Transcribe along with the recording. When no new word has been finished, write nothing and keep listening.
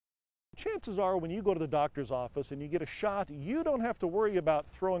chances are when you go to the doctor's office and you get a shot, you don't have to worry about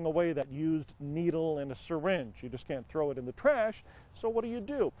throwing away that used needle and a syringe. You just can't throw it in the trash. So what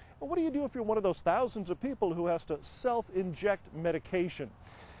do? Well, what do you do if you're one of those thousands of people who has to self-inject medication?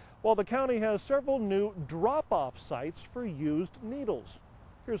 Well, the county has several new drop-off sites for used needles.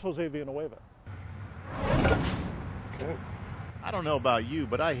 Here's Jose Villanueva. Okay. I don't know about you,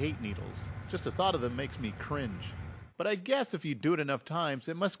 but I hate needles. Just the thought of them makes me cringe. But I guess if you do it enough times,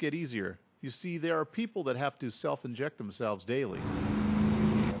 it must get easier. You see, there are people that have to self-inject themselves daily.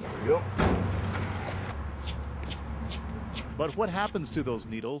 There we go. But what happens to those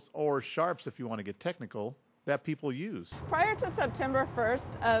needles, or sharps if you want to get technical, that people use? Prior to September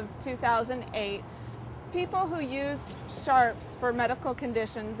 1st of 2008, people who used sharps for medical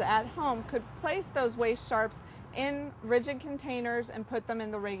conditions at home could place those waste sharps in rigid containers and put them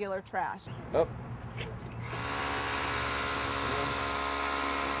in the regular trash. Up.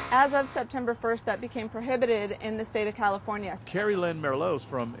 As of September 1st, that became prohibited in the state of California. Carrie Lynn Merlos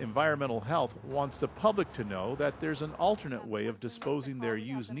from Environmental Health wants the public to know that there's an alternate way of disposing their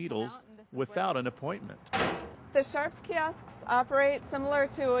used needles without an appointment. The Sharps kiosks operate similar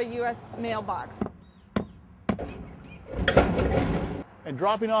to a U.S. mailbox. And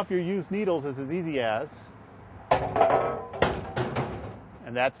dropping off your used needles is as easy as,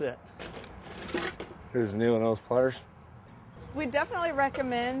 and that's it. Here's a needle and nose pliers. We definitely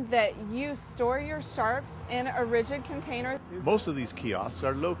recommend that you store your sharps in a rigid container. Most of these kiosks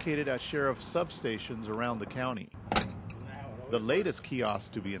are located at sheriff substations around the county. The latest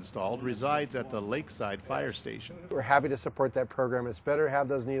kiosk to be installed resides at the Lakeside Fire Station. We're happy to support that program. It's better to have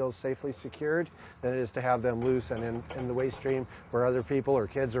those needles safely secured than it is to have them loose and in the waste stream where other people or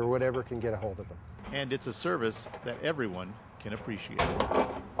kids or whatever can get a hold of them. And it's a service that everyone can appreciate.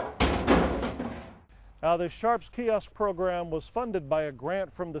 Now, the Sharps kiosk program was funded by a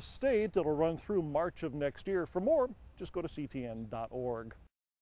grant from the state. It'll run through March of next year. For more, just go to ctn.org.